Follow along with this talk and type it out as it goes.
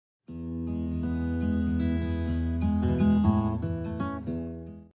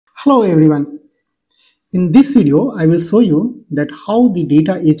Hello everyone. In this video, I will show you that how the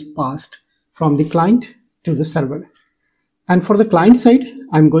data is passed from the client to the server. And for the client side,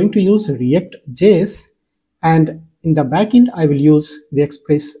 I'm going to use React.js, and in the backend, I will use the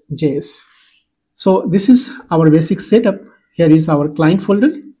Express.js. So this is our basic setup. Here is our client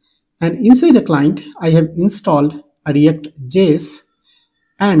folder, and inside the client, I have installed a React.js,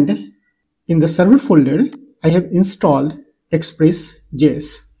 and in the server folder, I have installed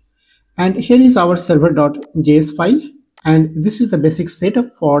Express.js. And here is our server.js file, and this is the basic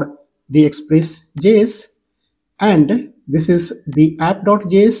setup for the Express.js, and this is the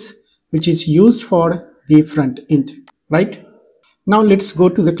app.js, which is used for the front end, right? Now let's go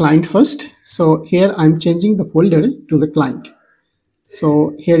to the client first. So here I'm changing the folder to the client.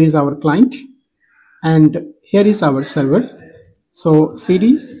 So here is our client, and here is our server. So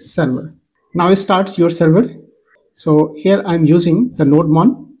cd server. Now start your server. So here I'm using the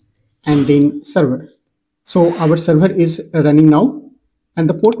nodemon and then server. So our server is running now, and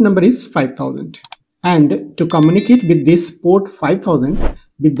the port number is 5000. And to communicate with this port 5000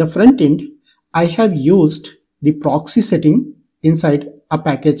 with the front end, I have used the proxy setting inside a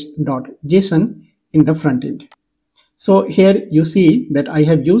package.json in the front end. So here you see that I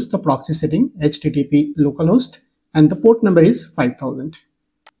have used the proxy setting HTTP localhost, and the port number is 5000.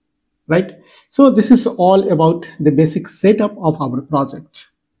 Right? So this is all about the basic setup of our project.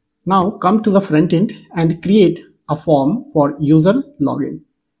 Now come to the front end and create a form for user login.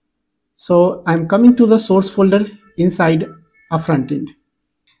 So I'm coming to the source folder inside a front end.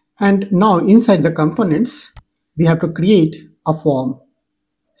 And now inside the components, we have to create a form.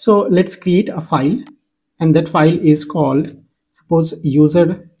 So let's create a file, and that file is called, suppose,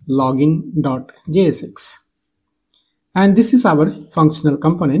 user login.jsx. And this is our functional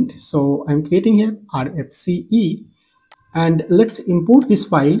component. So I'm creating here rfce. And let's import this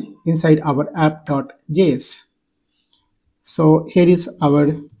file inside our app.js. So here is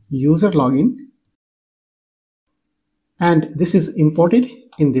our user login, and this is imported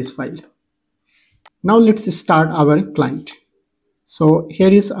in this file. Now let's start our client. So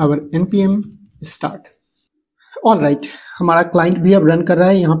here is our npm start. Alright, हमारा client भी अब run कर रहा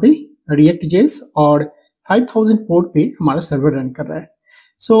है यहाँ पे React.js, और 5000 port पे हमारा server run कर रहा है.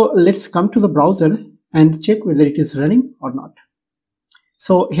 So let's come to the browser and check whether it is running or not.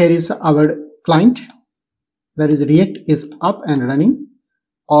 So here is our client, that is React is up and running.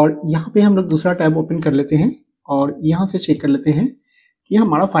 और यहाँ पे हम लोग दूसरा टैब ओपन कर लेते हैं और यहाँ से चेक कर लेते हैं कि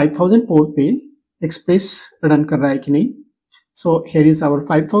हमारा 5000 पोर्ट पे एक्सप्रेस रन कर रहा है कि नहीं. So here is our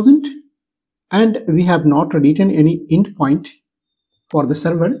 5000, and we have not written any endpoint for the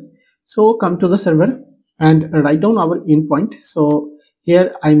server. So come to the server and write down our endpoint. So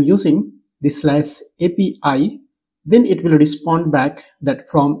here I'm using the /API, then it will respond back that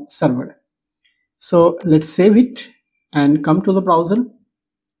from server. So let's save it and come to the browser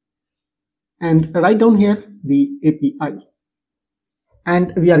and write down here the API,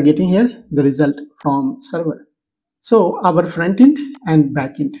 and we are getting here the result from server. So our front end and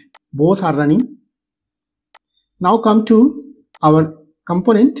back end both are running. Now come to our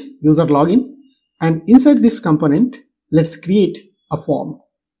component user login, and inside this component, let's create a form.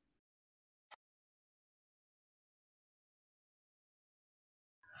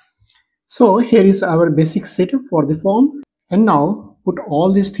 So here is our basic setup for the form, and now put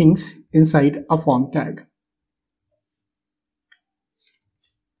all these things inside a form tag.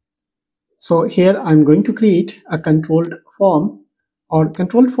 So here I'm going to create a controlled form, और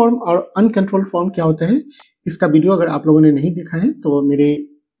controlled form और uncontrolled form क्या होता है, इसका video अगर आप लोगों ने नहीं देखा है तो मेरे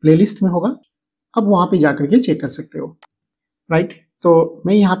प्लेलिस्ट में होगा, अब वहां पे जाकर के चेक कर सकते हो. राइट, तो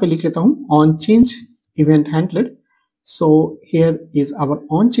मैं यहाँ पे लिख लेता हूँ on change event handler. So here is our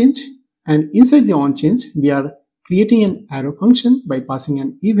on change, and inside the on change we are creating an arrow function by passing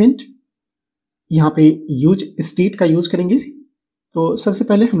an event. यहाँ पे use state का यूज करेंगे. तो सबसे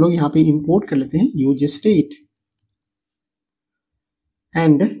पहले हम लोग यहाँ पे import कर लेते हैं use state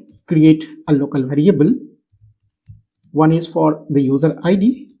and create a local variable. One is for the user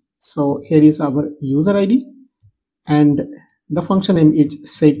ID. So here is our user ID, and the function name is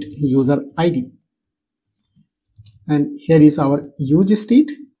set user ID. And here is our use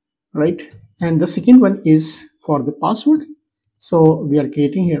state, right? And the second one is for the password. So we are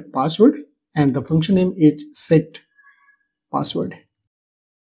creating here password, and the function name is set password.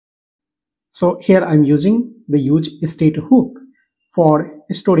 So here I'm using the use state hook for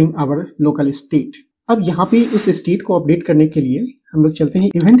storing our local state. अब यहाँ पे उस state को update करने के लिए हम लोग चलते हैं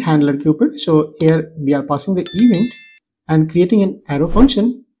event handler के ऊपर. So here we are passing the event and creating an arrow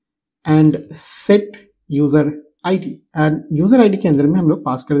function and set user ID and user ID के अंदर में हम लोग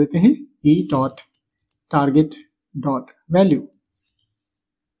पास कर देते हैं e.target.value,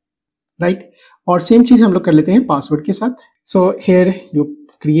 राइट। और सेम चीज हम लोग कर लेते हैं पासवर्ड के साथ। So here you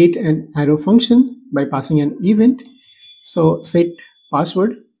create an arrow function by passing an event. So set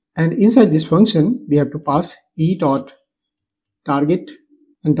password, and inside this function we have to pass e.target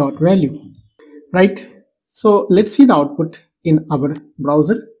and .value, right? So let's see the output in our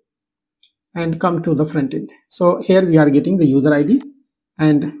browser and come to the front end. So here we are getting the user ID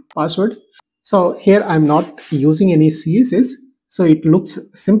and password. So here I'm not using any CSS, so it looks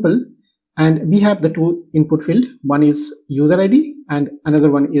simple. And we have the two input field. One is user ID and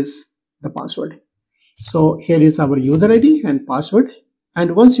another one is the password. So here is our user ID and password.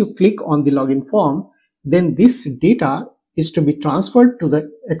 And once you click on the login form, then this data is to be transferred to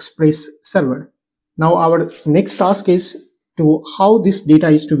the Express server. Now our next task is to how this data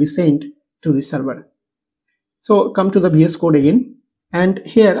is to be sent to the server. So come to the VS Code again. And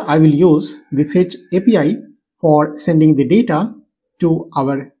here I will use the fetch API for sending the data to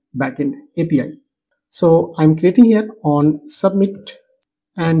our backend API. So I'm creating here on submit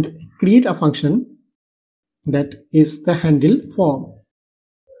and create a function that is the handle form.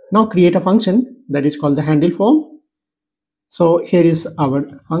 Now create a function that is called the handle form. So here is our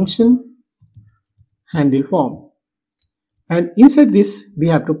function handle form, and inside this we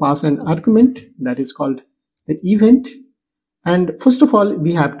have to pass an argument that is called the event. And first of all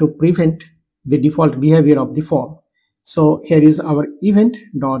we have to prevent the default behavior of the form. So here is our event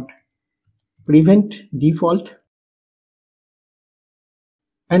dot prevent default,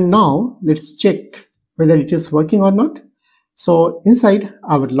 and now let's check whether it is working or not. So inside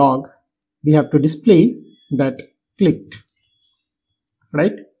our log we have to display that clicked,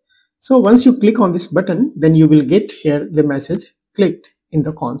 right? So once you click on this button, then you will get here the message clicked in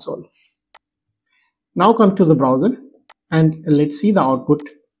the console. Now come to the browser and let's see the output.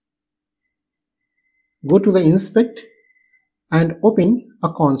 Go to the inspect and open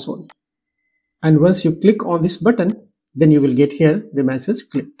a console, and once you click on this button, then you will get here the message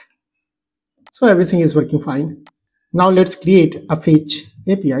clicked. So everything is working fine. Now let's create a fetch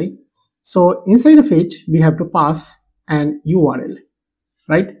API. So inside a fetch we have to pass an URL,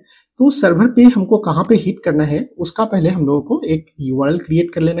 right? तो server पे हमको कहाँ पे hit करना है उसका पहले हम लोगों को एक URL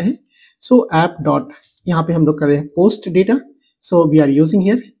क्रिएट कर लेना है. So app dot, यहाँ पे हम लोग कर रहे हैं post data. So we are using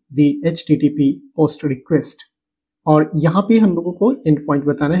here the HTTP post request, और यहाँ पे हम लोगों को एंड पॉइंट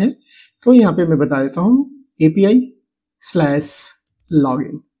बताना है. तो यहाँ पे मैं बता देता हूँ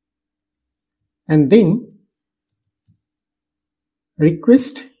API/login and then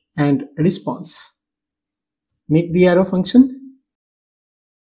request and response. Make the arrow function,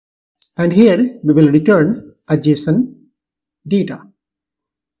 and here we will return a JSON data.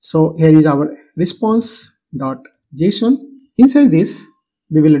 So here is our response.json. Inside this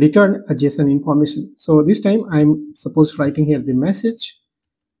we will return a JSON information. So this time I'm suppose writing here the message,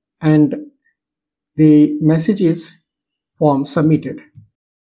 and the message is form submitted.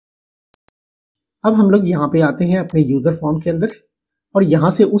 अब हम लोग यहाँ पे आते हैं अपने user form के अंदर और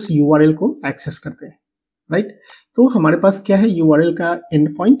यहाँ से उस URL को एक्सेस करते हैं, राइट? तो हमारे पास क्या है URL का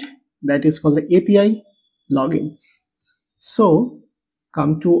and point, that is called the API login. So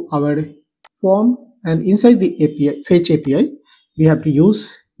come to our form, and inside the API fetch API we have to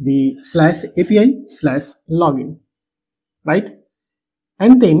use the /API/login, right?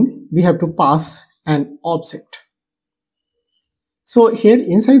 And then we have to pass an object. So here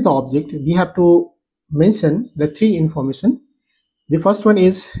inside the object we have to mention the three information. The first one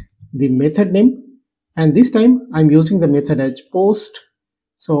is the method name, and this time I'm using the method as post.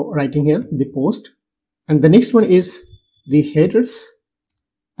 So writing here the post, and the next one is the headers,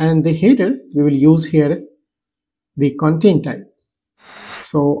 and the header we will use here the content type.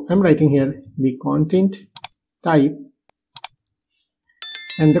 So I'm writing here the content type,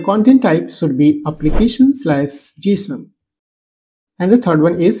 and the content type should be application/JSON, and the third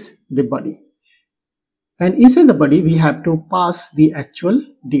one is the body, and inside the body we have to pass the actual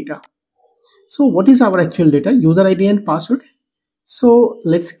data. So what is our actual data? User ID and password. So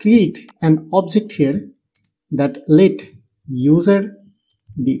let's create an object here that let user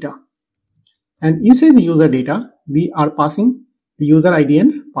data, and inside the user data we are passing the user ID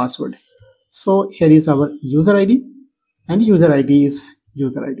and password. So here is our user ID, and user ID is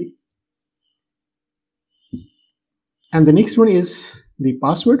user ID, and the next one is the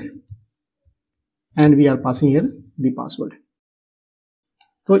password, and we are passing here the password.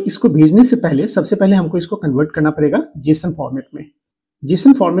 तो इसको भेजने से पहले सबसे पहले हमको इसको convert करना पड़ेगा JSON फॉर्मेट में.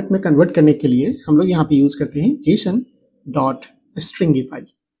 JSON फॉर्मेट में कन्वर्ट करने के लिए हम लोग यहाँ पे यूज करते हैं JSON.stringify,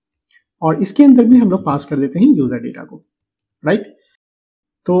 और इसके अंदर भी हम लोग पास कर देते हैं यूजर डेटा को, राइट।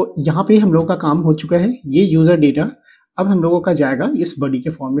 तो यहाँ पे हम लोगों का काम हो चुका है। ये यूजर डेटा अब हम लोगों का जाएगा इस बॉडी के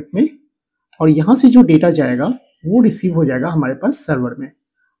फॉर्मेट में, और यहाँ से जो डेटा जाएगा वो रिसीव हो जाएगा हमारे पास सर्वर में,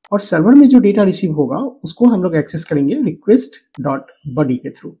 और सर्वर में जो डेटा रिसीव होगा उसको हम लोग एक्सेस करेंगे request.body के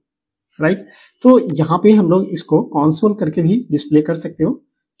थ्रू, राइट। तो यहाँ पे हम लोग इसको कंसोल करके भी डिस्प्ले कर सकते हो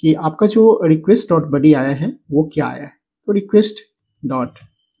कि आपका जो request.body आया है वो क्या आया है। तो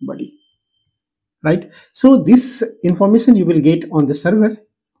request.body, right? So this information you will get on the server,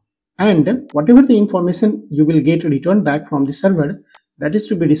 and whatever the information you will get returned back from the server, that is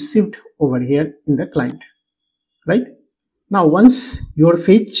to be received over here in the client, right? Now once your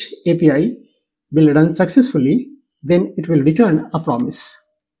fetch API will run successfully, then it will return a promise.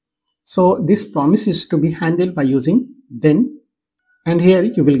 So this promise is to be handled by using then, and here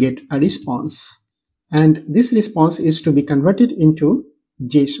you will get a response, and this response is to be converted into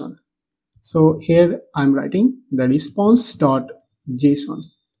JSON. So here I'm writing the response.json,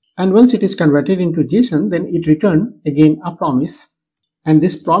 and once it is converted into JSON, then it return again a promise, and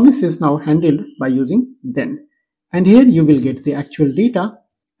this promise is now handled by using then, and here you will get the actual data,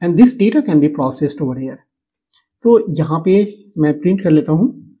 and this data can be processed over here. तो यहाँ पे मैं print कर लेता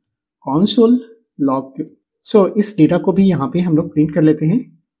हूँ console log. So इस data को भी यहाँ पे हम लोग प्रिंट कर लेते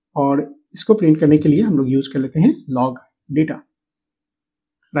हैं, और इसको प्रिंट करने के लिए हम लोग यूज कर लेते हैं log data,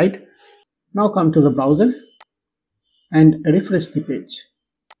 right? Now come to the browser and refresh the page.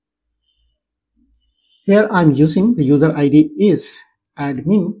 Here I'm using the user ID is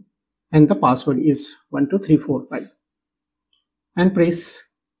admin and the password is 12345, and press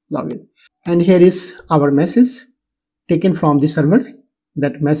login. And here is our message taken from the server.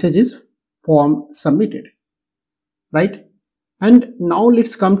 That message is form submitted, right? And now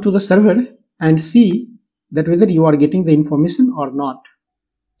let's come to the server and see that whether you are getting the information or not.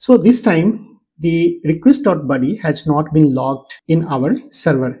 So this time the request.body has not been logged in our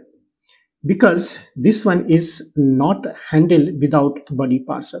server, because this one is not handled without body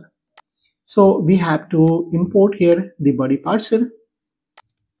parser. So we have to import here the body parser.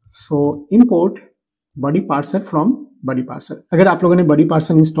 So import body parser from body parser. अगर आप लोगों ने body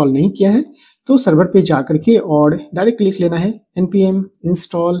parser install नहीं किया है तो server पे जा करके और डायरेक्ट लिख लेना है npm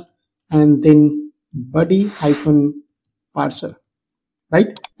install and then body-parser,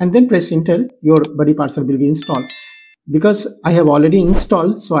 right? And then press enter. Your body parser will be installed. Because I have already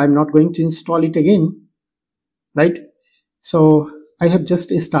installed, so I'm not going to install it again, right? So I have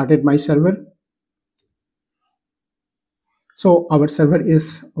just started my server. So our server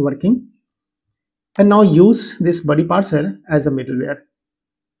is working, and now use this body parser as a middleware,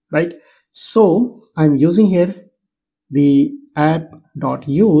 right? So I'm using here the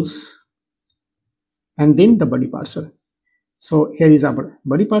app.use and then the body parser. So here is our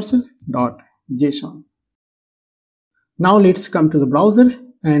body parser.json. Now let's come to the browser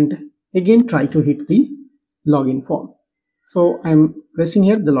and again try to hit the login form. So I'm pressing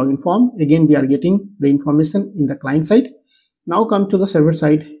here the login form. Again we are getting the information in the client side. Now come to the server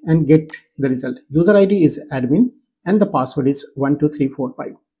side and get the result. User ID is admin and the password is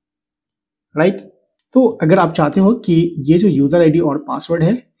 12345, right? तो अगर आप चाहते हो कि ये जो user ID और password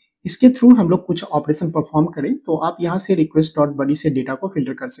है इसके थ्रू हम लोग कुछ ऑपरेशन परफॉर्म करें, तो आप यहाँ से request.body से डेटा को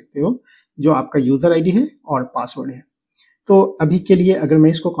फिल्टर कर सकते हो जो आपका यूजर आईडी है और पासवर्ड है। तो अभी के लिए अगर मैं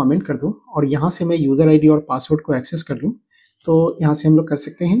इसको कमेंट कर दूं और यहाँ से मैं यूजर आईडी और पासवर्ड को एक्सेस कर लूं, तो यहाँ से हम लोग कर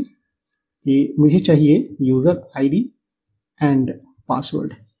सकते हैं कि मुझे चाहिए user ID and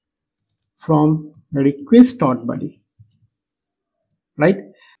password from request.body,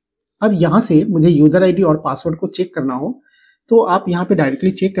 right? अब यहाँ से मुझे यूजर आईडी और पासवर्ड को चेक करना हो तो आप यहाँ पे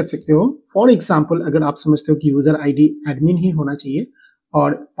डायरेक्टली चेक कर सकते हो। फॉर एग्जाम्पल अगर आप समझते हो कि यूजर आईडी एडमिन ही होना चाहिए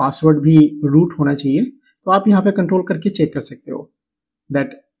और पासवर्ड भी रूट होना चाहिए, तो आप यहाँ पे कंट्रोल करके चेक कर सकते हो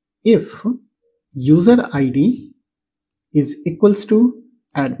that if user ID is equals to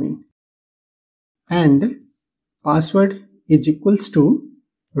admin and password is equals to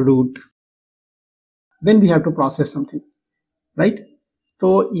root, then we have to process something, right?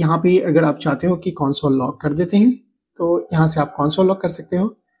 तो यहाँ पे अगर आप चाहते हो कि कंसोल लॉग कर देते हैं तो यहाँ से आप कंसोल लॉग कर सकते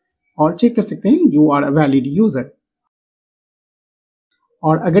हो और चेक कर सकते हैं you are a valid user.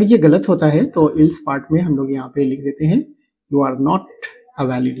 और अगर ये गलत होता है तो इल्स पार्ट में हम लोग यहाँ पे लिख देते हैं you are not a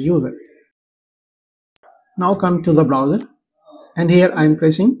valid user. Now come to the browser and here I am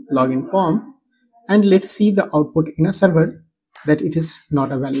pressing login form and let's see the output in a server that it is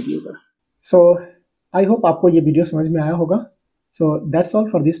not a valid user. So I hope आपको ये video समझ में आया होगा। So that's all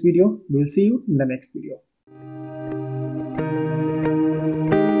for this video. We will see you in the next video.